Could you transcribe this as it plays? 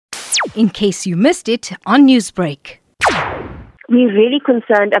in case you missed it on Newsbreak. We're really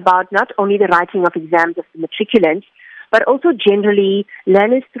concerned about not only the writing of exams of the matriculants, but also generally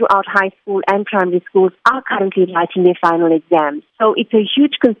learners throughout high school and primary schools are currently writing their final exams. So it's a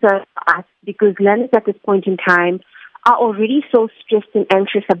huge concern for us because learners at this point in time are already so stressed and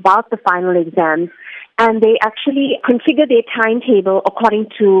anxious about the final exams, and they actually configure their timetable according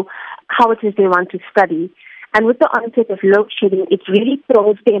to how it is they want to study. And with the onset of load shedding, it really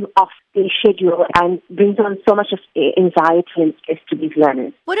throws them off their schedule and brings on so much of anxiety and stress to these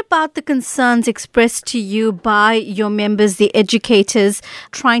learners. What about the concerns expressed to you by your members, the educators,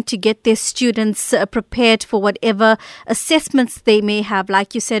 trying to get their students prepared for whatever assessments they may have?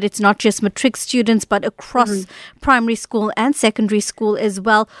 Like you said, it's not just matric students, but across primary school and secondary school as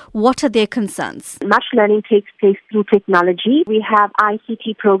well. What are their concerns? Much learning takes place through technology. We have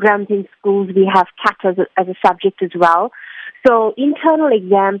ICT programs in schools. We have CAT as a subject as well. So internal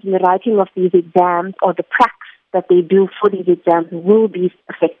exams and the writing of these exams or the pracs that they do for these exams will be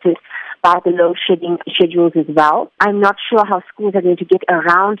affected by the load shedding schedules as well. I'm not sure how schools are going to get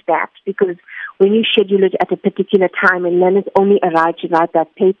around that because when you schedule it at a particular time and learners only arrive to write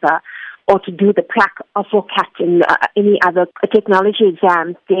that paper or to do the prac or for CAT and any other technology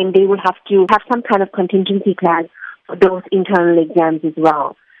exams, then they will have to have some kind of contingency plan for those internal exams as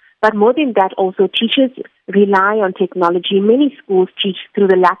well. But more than that, also teachers rely on technology. Many schools teach through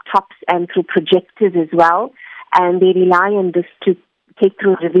the laptops and through projectors as well, and they rely on this to take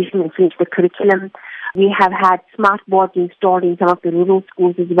through revision and finish the curriculum. We have had smart boards installed in some of the rural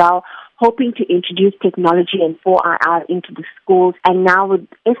schools as well, hoping to introduce technology and 4IR into the schools. And now with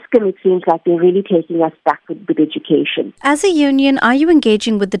Eskom, it seems like they're really taking us back with education. As a union, are you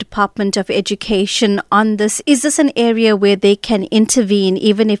engaging with the Department of Education on this? Is this an area where they can intervene,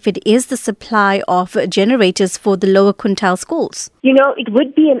 even if it is the supply of generators for the lower quintile schools? You know, it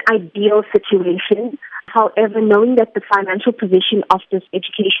would be an ideal situation. However, knowing that the financial position of this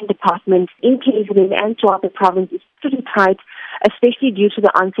education department in KwaZulu and throughout the province is pretty tight, especially due to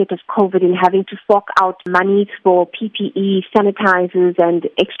the onset of COVID and having to fork out money for PPE, sanitizers and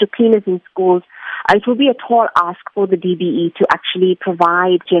extra cleaners in schools, it will be a tall ask for the DBE to actually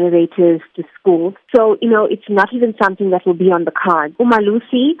provide generators to schools. So, it's not even something that will be on the cards.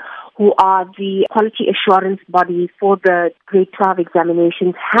 Umalusi, who are the quality assurance body for the grade 12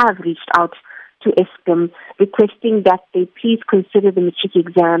 examinations, have reached out to Eskom, requesting that they please consider the matric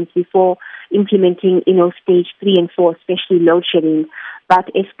exams before implementing, stage 3 and 4, especially load shedding. But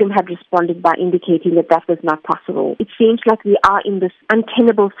Eskom had responded by indicating that that was not possible. It seems like we are in this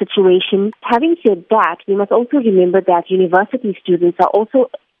untenable situation. Having said that, we must also remember that university students are also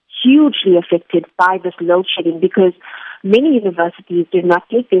hugely affected by this load shedding because many universities did not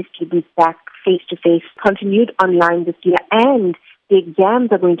take their students back face-to-face, continued online this year, and the exams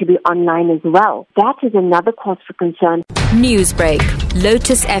are going to be online as well. That is another cause for concern. Newsbreak,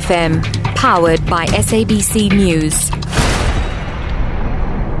 Lotus FM, powered by SABC News.